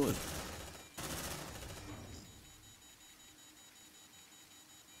guys doing?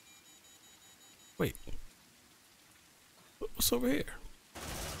 Wait. What's over here?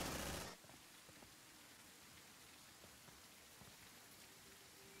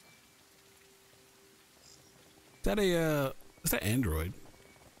 Is that Android?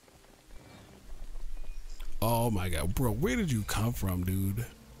 Oh my God, bro, where did you come from, dude?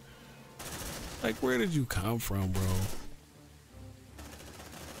 Like, where did you come from, bro?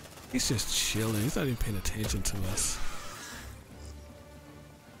 He's just chilling. He's not even paying attention to us.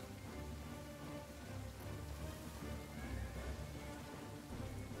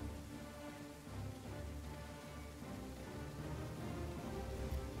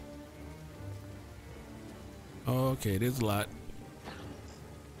 Okay, there's a lot.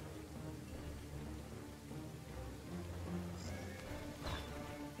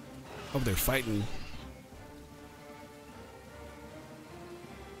 Oh, they're fighting.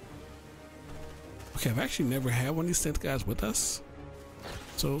 Okay, I've actually never had one of these synth guys with us.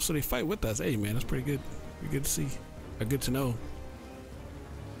 So they fight with us. Hey man, that's pretty good. Pretty good to see. Or good to know.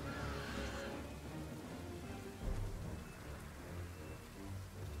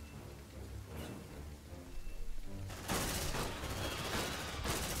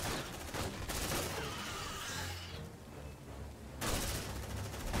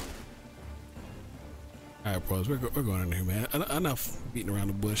 Alright, bros, we're going in here, man. Enough beating around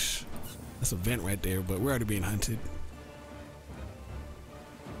the bush. That's a vent right there, but we're already being hunted.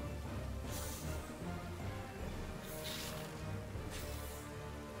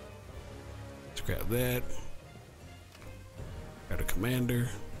 Let's grab that. Grab the commander.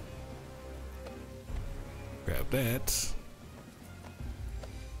 Grab that.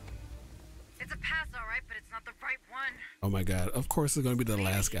 It's a pass, all right, but it's not the right one. Oh my God, of course it's gonna be the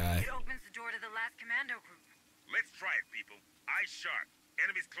last guy. It opens the door to the last commando group. Let's try it, people. Eyes sharp.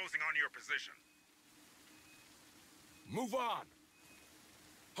 Enemies closing on your position. Move on.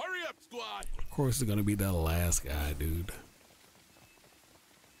 Hurry up, squad. Of course it's gonna be the last guy, dude.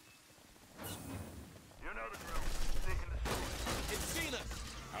 You know the drill. It's seen us.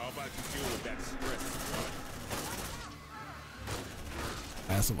 How about you deal with that stress, squad?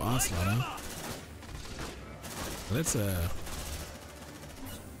 Massive onslaught, huh? Let's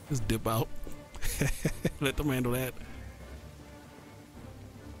dip out. Let them handle that.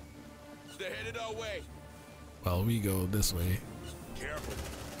 They're headed our way. Well, we go this way. Careful.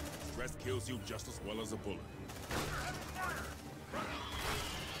 Stress kills you just as well as a bullet.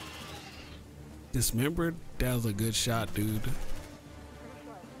 Dismembered? That was a good shot, dude.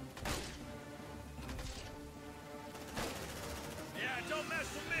 Yeah, don't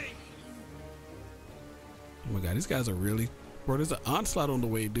mess with me. Oh my God, these guys are really... Bro, there's an onslaught on the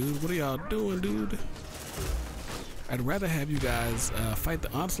way, dude. What are y'all doing, dude? I'd rather have you guys fight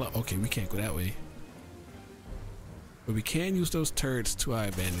the onslaught. Okay, we can't go that way. But we can use those turrets to our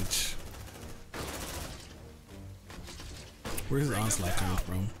advantage. Where's the onslaught coming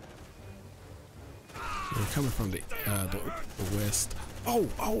from? They're coming from the west.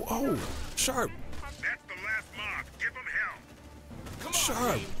 Oh! Sharp! That's the last mark.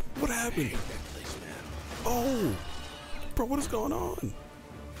 Sharp, what happened? Oh, bro, what is going on?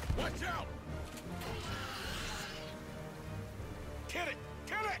 Watch out! Kill it!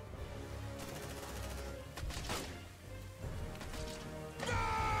 Kill it!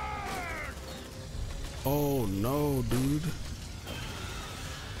 Burn! Oh no, dude.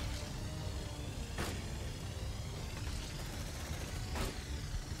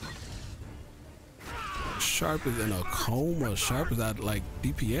 Sharp is in a coma. Sharp is at like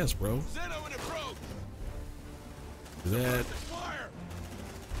DPS, bro. Xeno in approach! Is that Fire!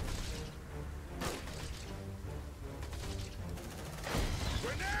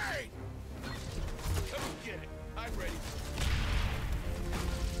 Grenade! Come and get it. I'm ready.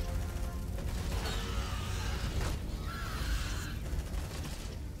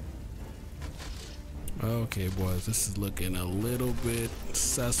 okay, boys? This is looking a little bit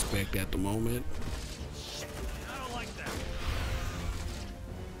suspect at the moment. I don't like that.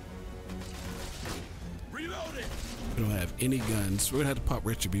 Reload it! We don't have any guns. We're gonna have to pop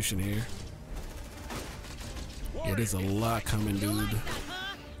retribution here. Yeah, there's a lot coming, dude.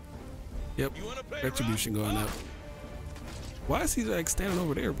 Yep, You wanna play retribution around? going up. Why is he like standing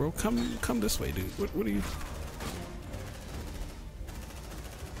over there, bro? Come this way, dude. What are you?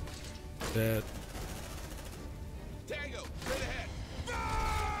 That. Tango, straight ahead.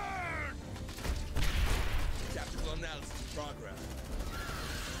 Burn! Tactical analysis in progress.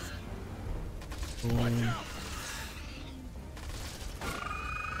 Watch out!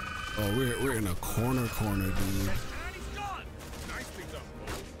 Oh, we're in a corner, dude. And he's gone. Nicely done,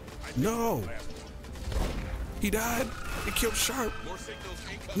 boys. No, he died. It killed Sharp. More signals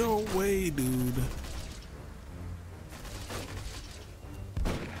incoming. No way, dude.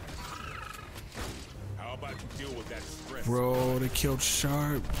 How about you deal with that stress? Bro, they killed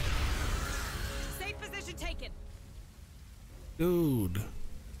Sharp, Safe position taken. dude.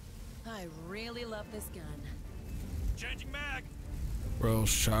 I really love this gun. Changing mag. Bro,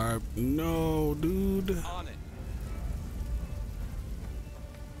 Sharp. No, dude. On it.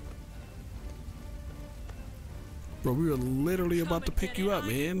 Bro, we were literally about to pick you up,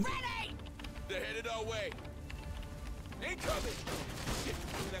 man. They're headed our way. Incoming! Shit,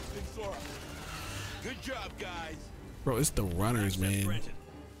 that's been Sora. Good job, guys. Bro, it's the runners, man. Brenton.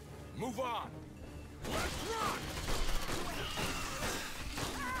 Move on. Let's run!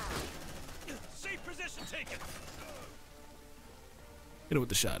 Safe position taken. Hit it with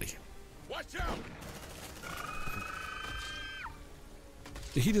the shotty. Watch out!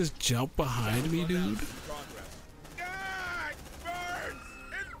 Did he just jump behind me, dude? Progress. Ah, it burns!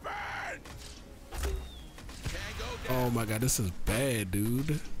 It burns! Tango down. Oh my god, this is bad,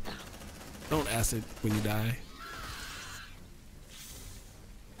 dude. Don't acid when you die.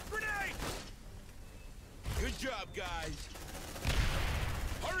 Grenade! Good job, guys.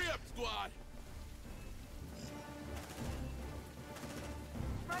 Hurry up, squad.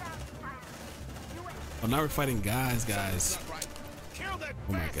 Oh, now we're fighting guys. Not right. Kill that.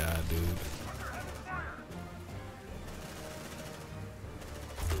 Oh my god, dude. Under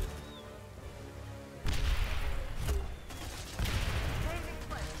heavy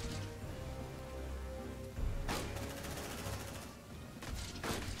fire.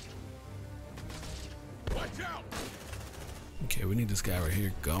 Watch out! Okay, we need this guy right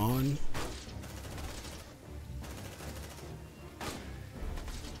here gone.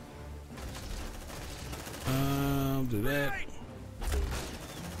 Do that.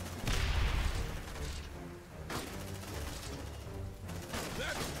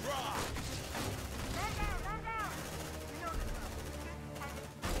 Let's rock!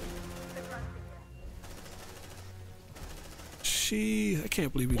 I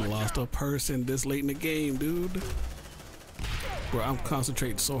can't believe we lost a person this late in the game, dude. Bro, I'm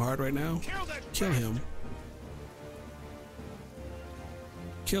concentrating so hard right now. Kill that. Kill him.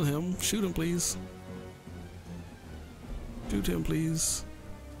 Kill him. Shoot him, please. Shoot him, please.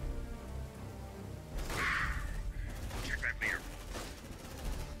 Check that there.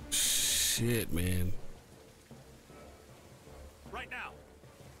 Shit, man. Right now.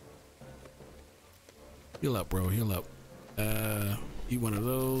 Heal up, bro. Heal up. Eat one of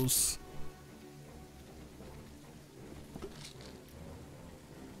those.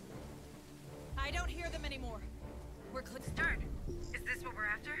 I don't hear them anymore. We're clear. Stern, is this what we're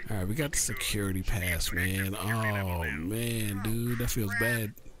after? All right, we got the security pass, man. Oh man, dude, that feels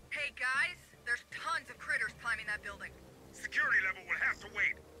bad. Hey guys, there's tons of critters climbing that building. Security level will have to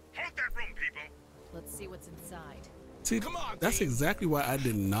wait. Hold that room, people. Let's see what's inside. See, Come on, that's team. exactly why I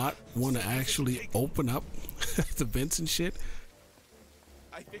did not want to actually open up the vents and shit.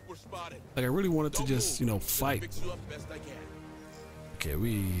 I think we're spotted. Like, I really wanted to Don't just, move. you know, Let me fight. Fix you up best I can. Okay,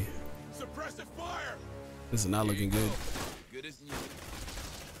 Suppressive fire. this is not looking good. Good as new.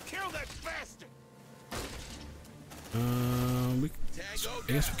 Kill that bastard.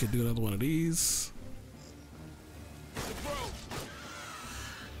 I guess we could do another one of these. The bro.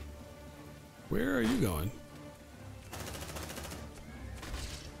 Where are you going?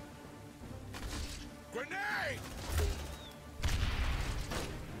 Grenade.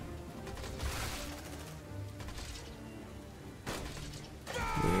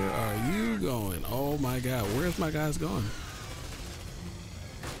 Where are you going? Oh my God, where's my guys going?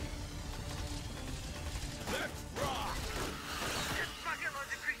 Let's rock. There's bucket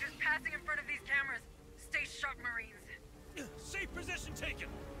loads of creatures passing in front of these cameras. Stay sharp, Marines. Safe position taken.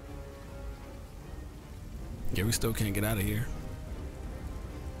 Yeah, we still can't get out of here.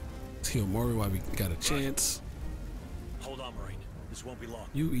 Let's heal Maury while we got a chance. Hold on, Marine. This won't be long.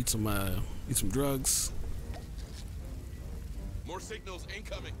 You eat some drugs. More signals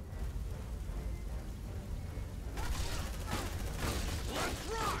incoming.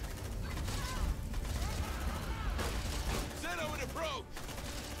 Let's rock. Xeno in approach.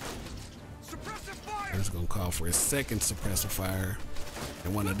 Suppressive fire. I'm just gonna call for a second suppressor fire,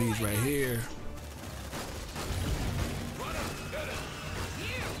 and one of these right here.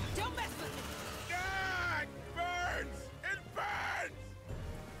 Here! Don't mess with me! God, burns. It burns.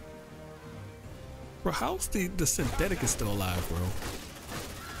 Bro, how's the synthetic is still alive, bro?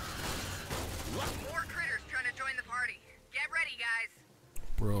 More critters trying to join the party. Get ready, guys.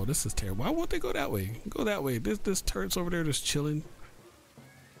 Bro, this is terrible. Why won't they go that way? Go that way. This turret's over there just chilling.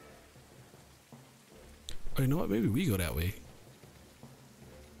 Oh, you know what? Maybe we go that way.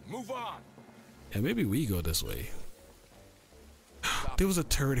 Move on. And maybe we go this way. There was a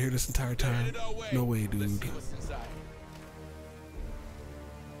turret here this entire time. No way, dude. Let's see what's inside.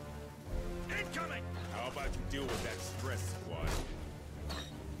 Incoming. How about you deal with that stress, squad?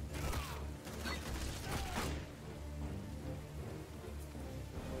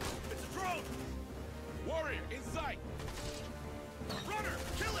 It's a drone. Warrior in sight. Runner,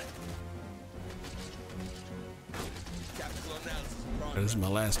 kill it. Tactical analysis. This is my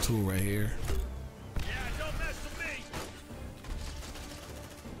last tool right here. Yeah, don't mess with me.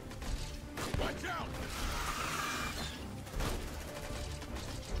 Watch out.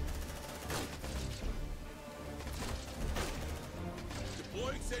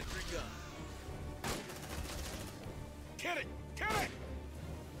 Deploying sentry gun. Kill it! Kill it!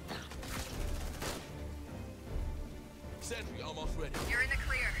 Sentry almost ready. You're in the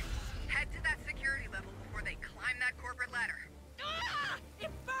clear. Head to that security level before they climb that corporate ladder. Ah! It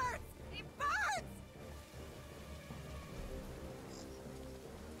burns! It burns!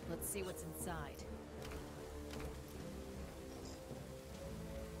 Let's see what's inside.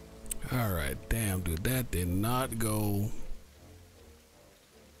 All right, damn, dude, that did not go.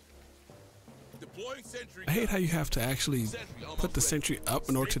 Deploying sentry I hate gun. how you have to actually put the sentry up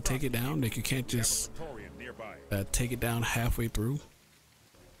in order to take it down. Like you can't just Praetorian nearby. take it down halfway through.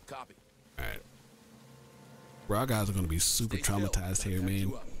 Copy. All right, bro, our guys are gonna be super Stay still. traumatized here, man.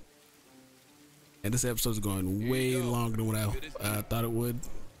 You up. And this episode's going way longer than what I thought it would.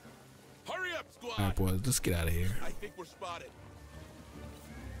 Hurry up, squad. All right, boys, let's get out of here. I think we're spotted.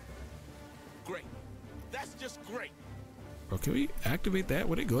 Great. That's just great. Bro, can we activate that?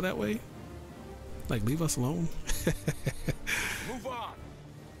 Would it go that way? Like, leave us alone? Move on. All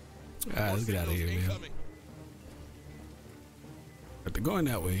right, let's get out of here, man. Incoming. But they're going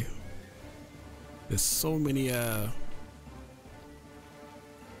that way. There's so many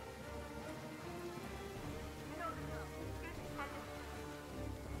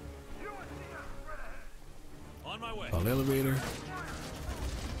On my way. elevator.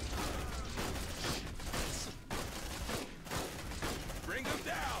 Bring them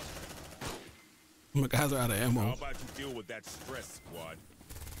down. My guys are out of How ammo. about you deal with that stress, squad?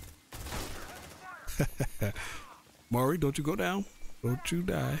 Maury, don't you go down. Don't you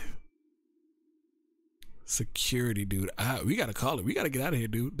die. Security, dude. We gotta call it. We gotta get out of here,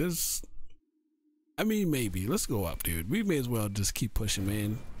 dude. I mean, maybe. Let's go up, dude. We may as well just keep pushing,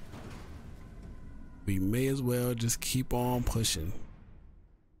 man. We may as well just keep on pushing.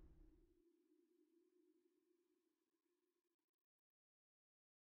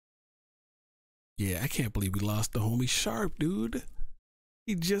 Yeah, I can't believe we lost the homie Sharp, dude.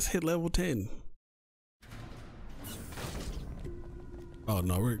 He just hit level 10. Oh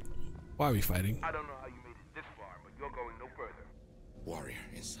no, why are we fighting? I don't know how you made it this far, but you're going no further. Warrior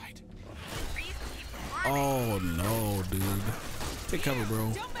in sight. Freeze, keep climbing. Oh no, dude. Take cover,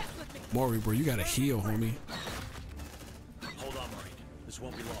 bro. Don't mess with me! Maury, bro, you gotta heal, homie. Hold on, Marine. This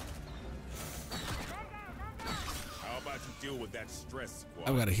won't be long. How about you deal deal with that stress squad.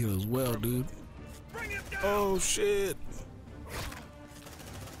 I've got to heal as well, dude. Bring him down! Oh shit!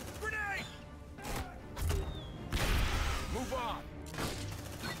 Grenade! Move on.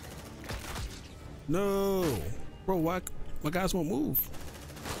 No, bro, why my guys won't move?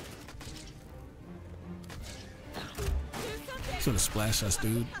 He's gonna splash us,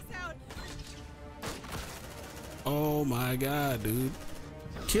 dude. Oh my god, dude.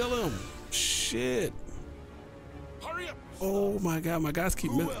 Kill him. Shit. Hurry up. Oh my god, my guys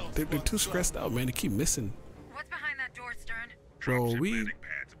keep missing. They're too stressed out, man. They keep missing. What's behind that door, Stern? Bro, Dropship we landing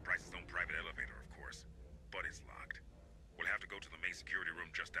pads and Price's own private elevator, of course. But it's locked. We'll have to go to the main security room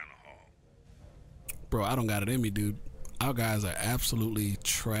just down the hall. bro, I don't got it in me, dude. Our guys are absolutely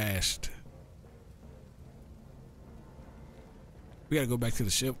trashed. We gotta go back to the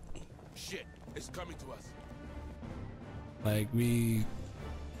ship. Shit, it's coming to us. Like we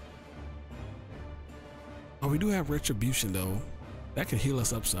do have retribution though. That can heal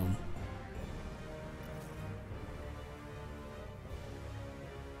us up some.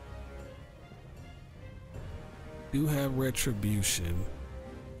 Do have retribution.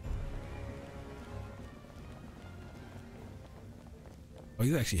 Oh,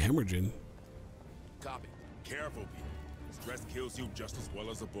 he's actually hemorrhaging. Copy. Careful, people. Stress kills you just as well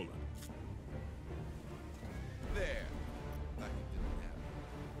as a bullet. There. Like it didn't happen.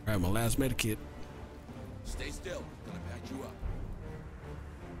 All right, my last medikit. Stay still. Gonna patch you up.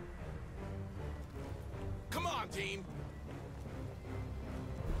 Come on, team.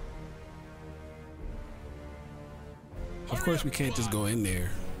 Of course, we can't just go in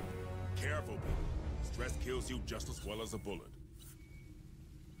there. Careful, people. Stress kills you just as well as a bullet.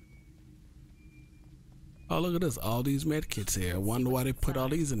 Oh, look at this. All these medkits here. I wonder why they put all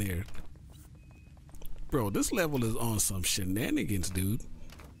these in here. Bro, this level is on some shenanigans, dude.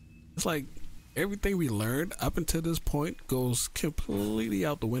 It's like everything we learned up until this point goes completely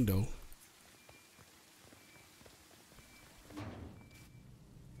out the window.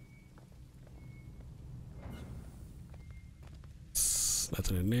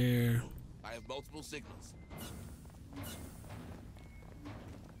 Nothing in there. I have multiple signals.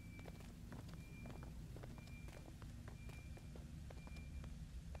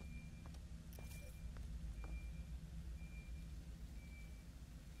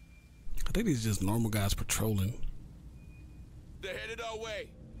 I think these are just normal guys patrolling. They're headed our way.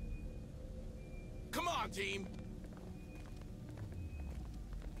 Come on, team.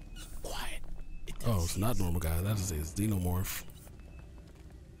 Quiet. Oh, it's not normal guys. That is a Xenomorph.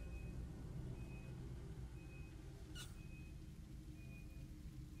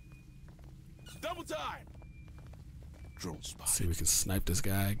 Double time. Drone spot. See if we can snipe this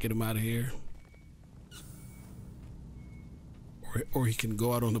guy, get him out of here. Or he can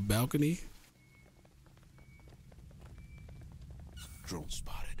go out on the balcony. Drone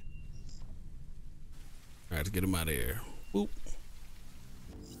spotted. All right, let's get him out of here. Boop.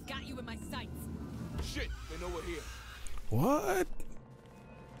 Got you in my sights. Shit, they know we're here. What?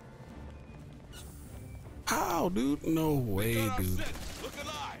 How, dude? No way, Got our dude. scent. Look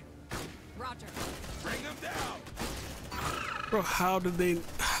alive. Roger. Bring them down. Bro, how did they?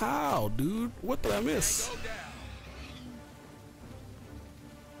 How, dude? What did I miss? Go down.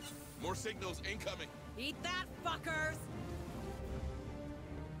 More signals incoming. Eat that, fuckers!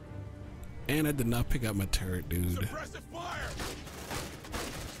 And I did not pick up my turret, dude. Suppressive fire.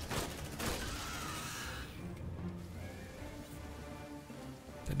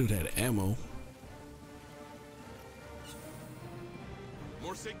 That dude had ammo.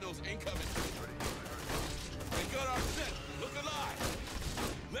 More signals incoming. They got our scent. Look alive.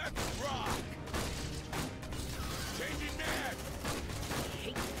 Let's rock. Changing mag. I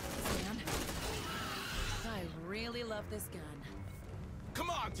hate this, man. I really love this gun. Come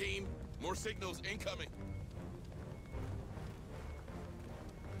on, team. More signals incoming.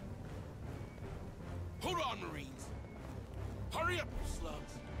 Hold on, Marines. Hurry up, you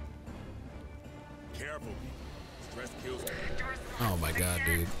slugs. Careful. Stress kills. Oh my god,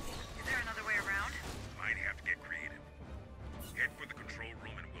 dude. Is there another way around? Might have to get creative. Head for the control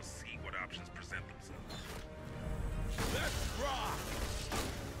room and we'll see what options present themselves. Let's rock.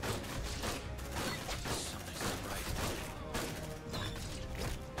 Something's not right.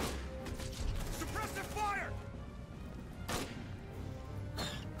 Suppressive fire!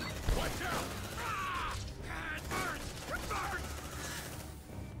 Watch out. Ah! It burns! It burns!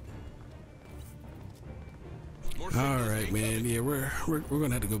 More All signals right, incoming. man. Yeah, we're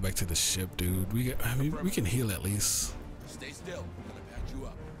gonna have to go back to the ship, dude. I mean, we can heal at least. Stay still. Gonna patch you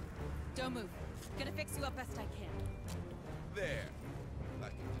up. Don't move. Gonna fix you up best I can. There.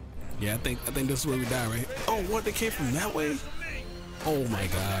 Like it. Yeah, I think this is where we die, right? Oh, what? They came from that way? Oh my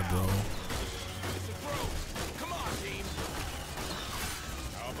god, bro. It's a throw. Come on, team.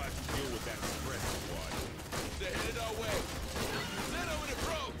 How about you deal with that express squad? They're headed our way. Xeno in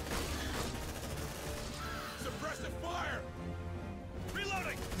approach. Suppressive fire.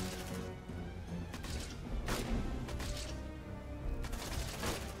 Reloading!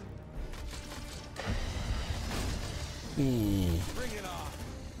 Bring it on.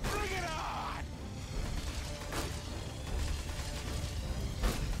 Bring it on.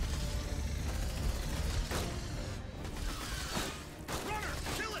 Runner,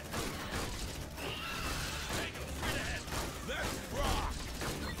 kill it! Tango, straight ahead! Let's rock.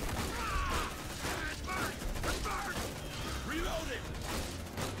 Burn! Reloading.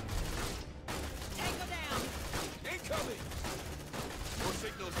 Tango down. Incoming. More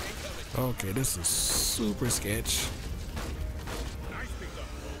signals incoming. Okay, this is super sketch. Nice pickup,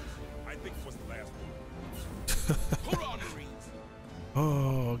 folks. I think it was the last one. Hold on, Marines.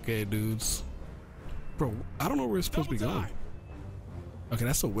 Oh, okay, dudes. Bro, I don't know where we're supposed to be going. Okay,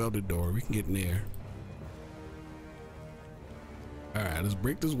 that's a welded door. We can get in there. Alright, let's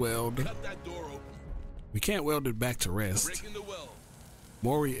break this weld. Cut that door open. We can't weld it back to rest. Breaking the weld.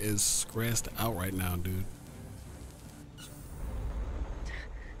 Maury is stressed out right now, dude.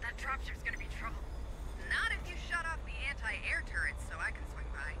 That dropship's gonna be trouble. Not if you shut off the anti-air turrets so I can swing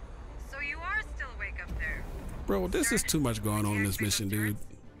by. So you are still awake up there. Bro, this is too much going on in this mission, dude.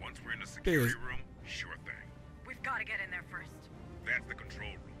 Once we're in the security There's- room, sure thing. We've got to get in there first. That's the control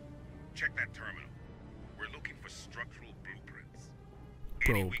room. Check that terminal. We're looking for structural blueprints.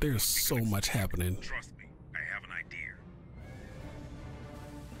 Bro, Any weak there's points we so can much exploit. happening. Trust me, I have an idea.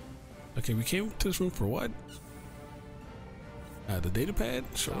 Okay, we came to this room for what? The data pad?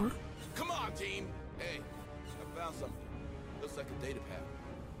 Sure. Come on, team. Hey, I found something. Looks like a data pad.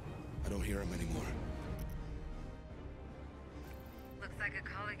 I don't hear him anymore. Looks like a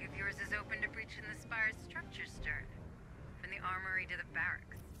colleague of yours is open to breaching the spire's structure, Stern. From the armory to the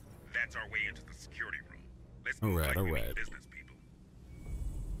barracks. That's our way into the security room. Let's All move right, like all we mean right. business people.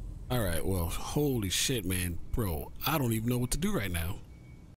 Alright, well, holy shit, man. Bro, I don't even know what to do right now.